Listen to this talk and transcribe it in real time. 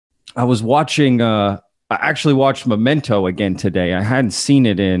I was watching. I actually watched Memento again today. I hadn't seen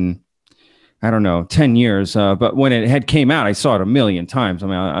it in, I don't know, 10 years. But when it had came out, I saw it a million times. I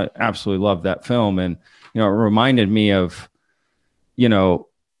mean, I absolutely loved that film, and it reminded me of, you know,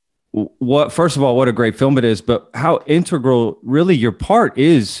 what first of all, what a great film it is, but how integral really your part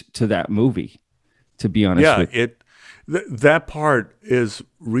is to that movie. To be honest Yeah, with that part is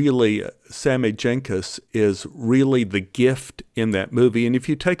really Sammy Jenkins is really the gift in that movie. And if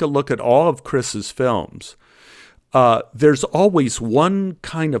you take a look at all of Chris's films, there's always one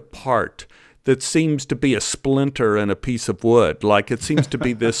kind of part that seems to be a splinter in a piece of wood. Like it seems to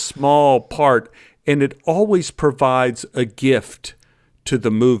be this small part, and it always provides a gift to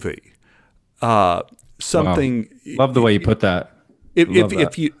the movie. wow, Something love the way you put that. if Love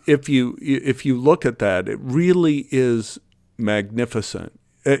that. if you look at that, it really is magnificent.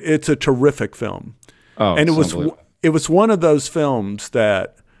 It's a terrific film, Oh, and it's unbelievable. it was one of those films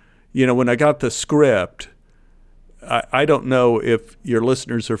that, when I got the script, I don't know if your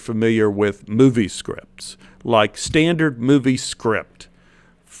listeners are familiar with movie scripts, like standard movie script.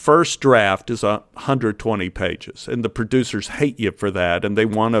 First draft is 120 pages, and the producers hate you for that, and they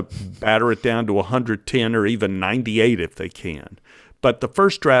want to batter it down to 110 or even 98 if they can. But the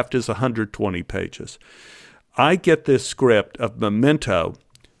first draft is 120 pages. I get this script of Memento.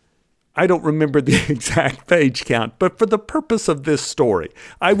 I don't remember the exact page count, but for the purpose of this story,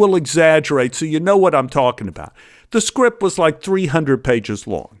 I will exaggerate so you know what I'm talking about. The script was like 300 pages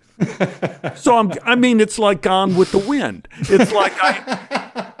long. So I mean, it's like Gone with the Wind. It's like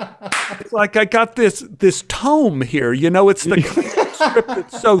I got this tome here. It's the kind of script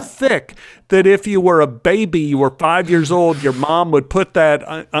that's so thick that if you were a baby, you were 5 years old, your mom would put that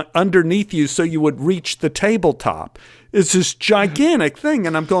underneath you so you would reach the tabletop. It's this gigantic thing,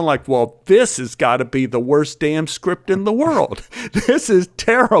 and I'm going like, well, this has got to be the worst damn script in the world. This is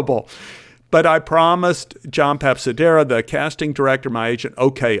terrible. But I promised John Papsadera, the casting director, my agent,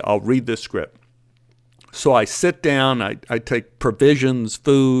 okay, I'll read this script. So I sit down, I take provisions,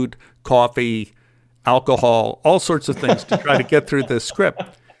 food, coffee, alcohol, all sorts of things to try to get through this script.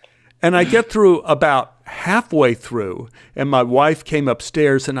 And I get through about halfway through, and my wife came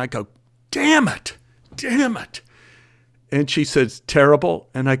upstairs, and I go, damn it, damn it. And she says, terrible.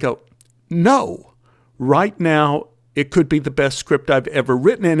 And I go, no, right now, it could be the best script I've ever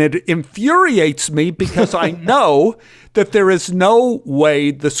written. And it infuriates me because I know that there is no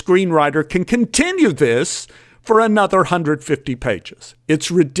way the screenwriter can continue this for another 150 pages.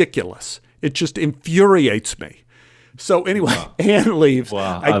 It's ridiculous. It just infuriates me. So anyway, Wow. Anne leaves.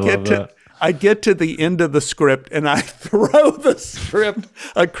 Wow, I love that. I get to the end of the script and I throw the script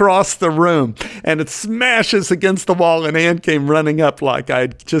across the room and it smashes against the wall, and Anne came running up like I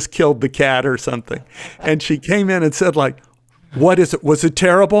had just killed the cat or something. And she came in and said like, what is it? Was it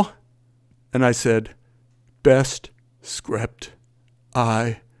terrible? And I said, best script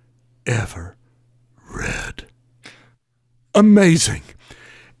I ever read. Amazing.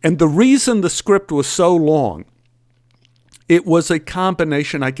 And the reason the script was so long, it was a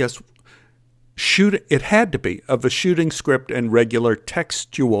combination, I guess, it had to be of a shooting script and regular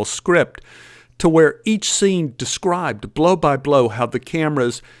textual script, to where each scene described blow by blow how the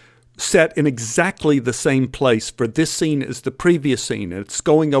camera's set in exactly the same place for this scene as the previous scene. And it's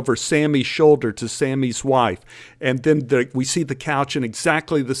going over Sammy's shoulder to Sammy's wife. And then we see the couch in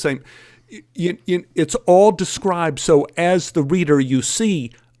exactly the same. It's all described. So as the reader, you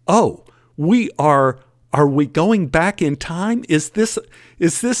see, oh, are we going back in time? Is this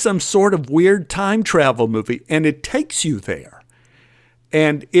some sort of weird time travel movie? And it takes you there.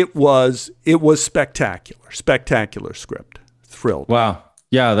 And it was spectacular script. Thrilled. Wow.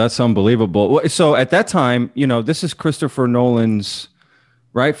 Yeah, that's unbelievable. So at that time, this is Christopher Nolan's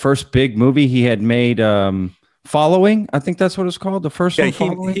right first big movie he had made. Following, I think that's what it's called. The first Yeah, one,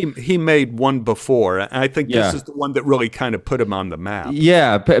 Following. he made one before. I think this Yeah, is the one that really kind of put him on the map.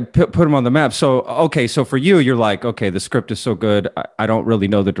 yeah, put him on the map. So okay, so for you, you're like, okay, the script is so good. I don't really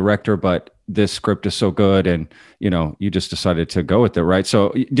know the director, but this script is so good, and you just decided to go with it, right?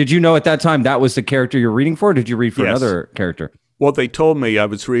 So did you know at that time that was the character you're reading for? Or did you read for Yes. another character? Well, they told me I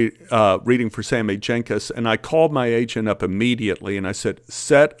was reading for Sammy Jenkins, and I called my agent up immediately, and I said,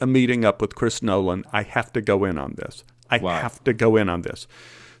 set a meeting up with Chris Nolan. I have to go in on this. I Wow. have to go in on this.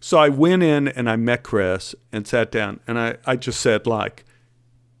 So I went in and I met Chris and sat down, and I just said, like,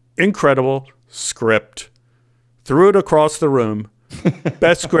 incredible script. Threw it across the room.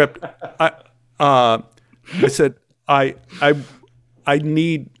 Best script. I said, I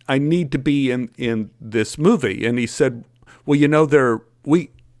need to be in this movie. And he said, well,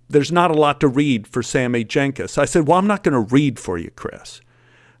 there's not a lot to read for Sammy Jenkins. I said, well, I'm not going to read for you, Chris.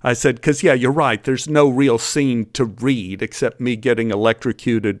 I said, because, yeah, you're right. There's no real scene to read except me getting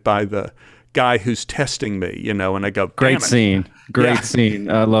electrocuted by the guy who's testing me, and I go, great scene. Great scene.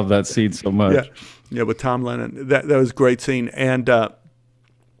 I love that scene so much. Yeah, with Tom Lennon. That was a great scene. And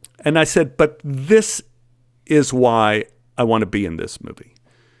I said, but this is why I want to be in this movie.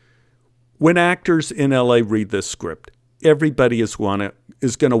 When actors in LA read this script, everybody is going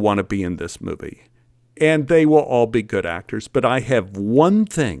to want to be in this movie. And they will all be good actors. But I have one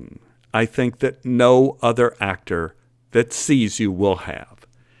thing I think that no other actor that sees you will have.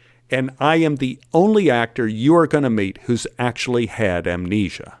 And I am the only actor you are going to meet who's actually had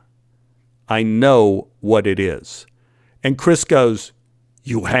amnesia. I know what it is. And Chris goes,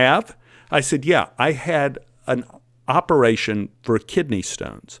 you have? I said, yeah, I had an operation for kidney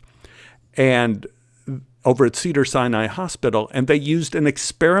stones and over at Cedars-Sinai Hospital, and they used an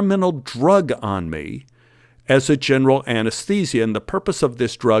experimental drug on me as a general anesthesia. And the purpose of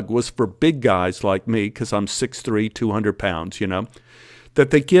this drug was for big guys like me, because I'm 6'3", 200 pounds,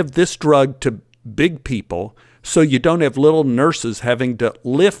 that they give this drug to big people so you don't have little nurses having to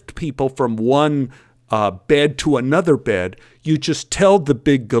lift people from one bed to another bed. You just tell the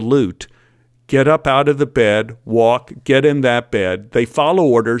big galoot, get up out of the bed, walk, get in that bed. They follow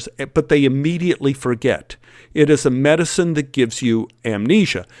orders, but they immediately forget. It is a medicine that gives you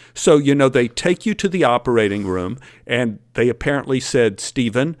amnesia. So, they take you to the operating room, and they apparently said,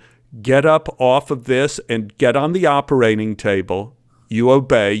 Stephen, get up off of this and get on the operating table. You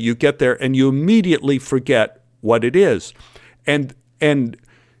obey, you get there, and you immediately forget what it is. And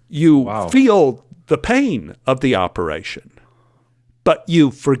you feel the pain of the operation, but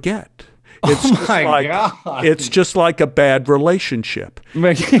you forget. It's just like a bad relationship.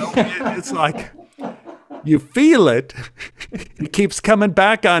 It's like you feel it. It keeps coming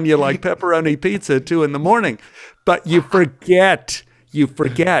back on you like pepperoni pizza at 2 a.m, but you forget.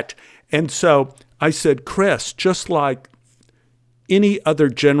 And so I said, Chris, just like any other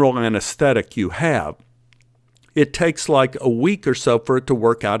general anesthetic you have, it takes like a week or so for it to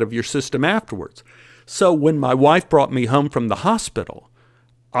work out of your system afterwards. So when my wife brought me home from the hospital,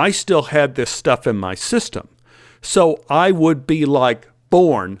 I still had this stuff in my system. So I would be like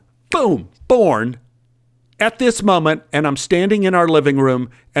born at this moment, and I'm standing in our living room,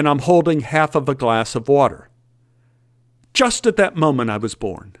 and I'm holding half of a glass of water. Just at that moment, I was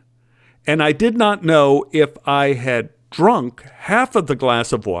born. And I did not know if I had drunk half of the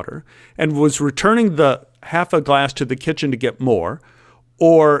glass of water and was returning the half a glass to the kitchen to get more,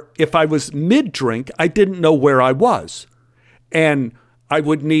 or if I was mid-drink, I didn't know where I was. And I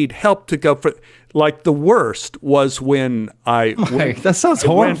would need help to go for, like, the worst was when that sounds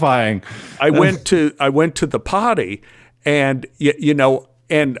horrifying. I went to the potty, and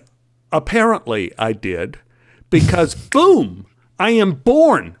and apparently I did, because boom, I am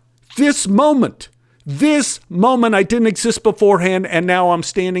born. This moment, I didn't exist beforehand, and now I'm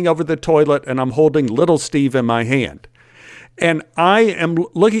standing over the toilet and I'm holding little Steve in my hand. And I am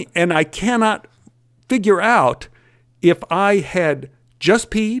looking, and I cannot figure out if I had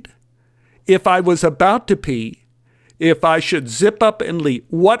just peed, if I was about to pee, if I should zip up and leave,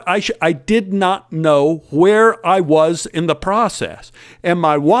 I did not know where I was in the process. And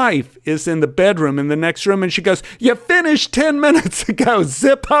my wife is in the bedroom in the next room, and she goes, you finished 10 minutes ago,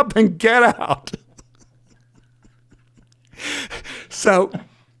 zip up and get out. So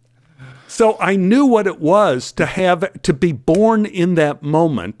I knew what it was to be born in that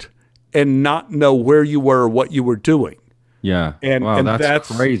moment and not know where you were or what you were doing. Yeah. And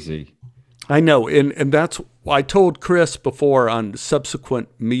that's crazy. I know. And that's, I told Chris before on subsequent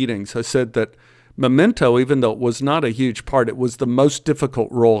meetings, I said that Memento, even though it was not a huge part, it was the most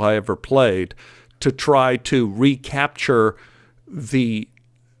difficult role I ever played, to try to recapture the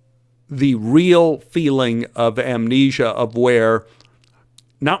real feeling of amnesia, of where,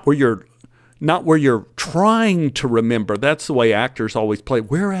 not where you're trying to remember. That's the way actors always play.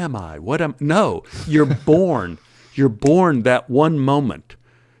 Where am I? No, you're born. You're born that one moment.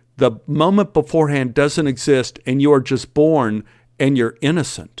 The moment beforehand doesn't exist, and you are just born, and you're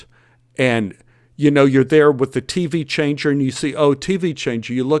innocent. And, you're there with the TV changer, and you see, oh, TV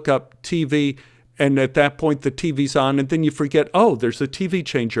changer. You look up TV, and at that point, the TV's on, and then you forget, oh, there's a TV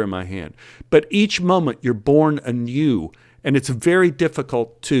changer in my hand. But each moment, you're born anew, and it's very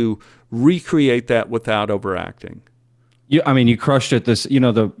difficult to recreate that without overacting. I mean, you crushed it.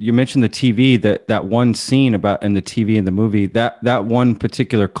 You mentioned the TV, that one scene about in the TV in the movie, that one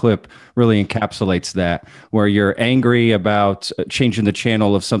particular clip really encapsulates that, where you're angry about changing the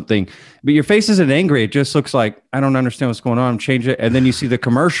channel of something, but your face isn't angry. It just looks like, I don't understand what's going on. Change it. And then you see the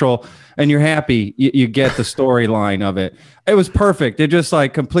commercial and you're happy. You get the storyline of it. It was perfect. It just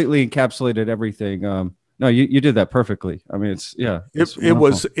like completely encapsulated everything. No, you did that perfectly. I mean,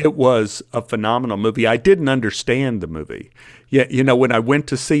 It was a phenomenal movie. I didn't understand the movie. Yeah, when I went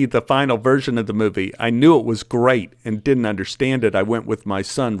to see the final version of the movie, I knew it was great and didn't understand it. I went with my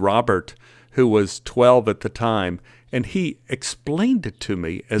son Robert, who was 12 at the time, and he explained it to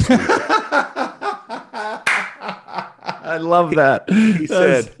me as I love that. He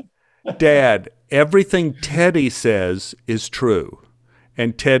said, "Dad, everything Teddy says is true."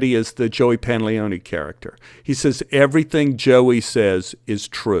 And Teddy is the Joey Pantaleone character. He says, everything Joey says is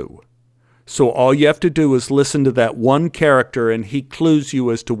true. So all you have to do is listen to that one character, and he clues you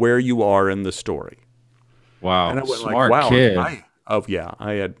as to where you are in the story. Wow. And I went Smart like, wow. kid. I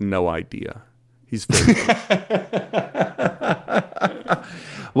had no idea. He's very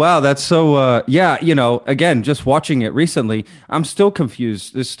Wow, that's so, again, just watching it recently, I'm still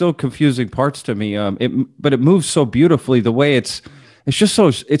confused. There's still confusing parts to me. But it moves so beautifully. The way it's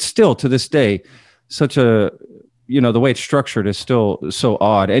still to this day, such a, the way it's structured is still so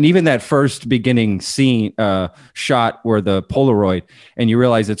odd. And even that first beginning scene, shot where the Polaroid, and you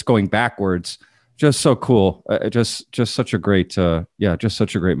realize it's going backwards, just so cool. Just such a great, just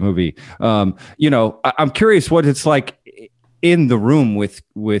such a great movie. I'm curious what it's like in the room with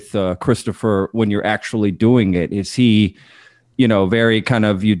Christopher when you're actually doing it. Is he, very kind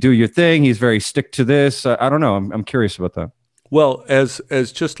of, you do your thing, he's very stick to this? I don't know. I'm curious about that. Well, as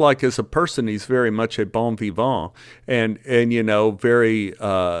just like as a person, he's very much a bon vivant and very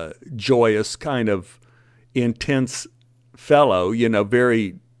joyous, kind of intense fellow,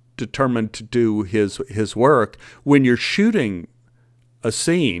 very determined to do his work. When you're shooting a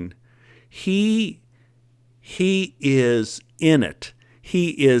scene, he is in it.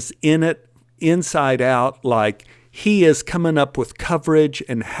 He is in it inside out, like he is coming up with coverage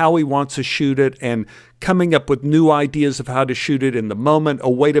and how he wants to shoot it and coming up with new ideas of how to shoot it in the moment.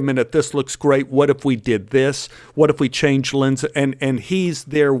 Oh, wait a minute, this looks great. What if we did this? What if we changed lens? And he's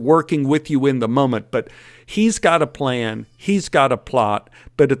there working with you in the moment, but he's got a plan, he's got a plot,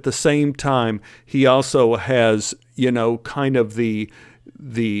 but at the same time, he also has, kind of the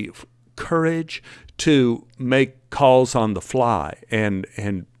courage to make calls on the fly and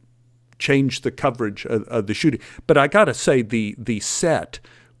change the coverage of the shooting. But I got to say, the set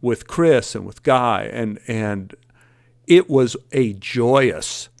with Chris and with Guy, and it was a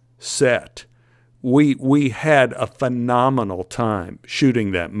joyous set. We had a phenomenal time shooting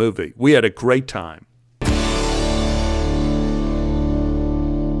that movie. We had a great time.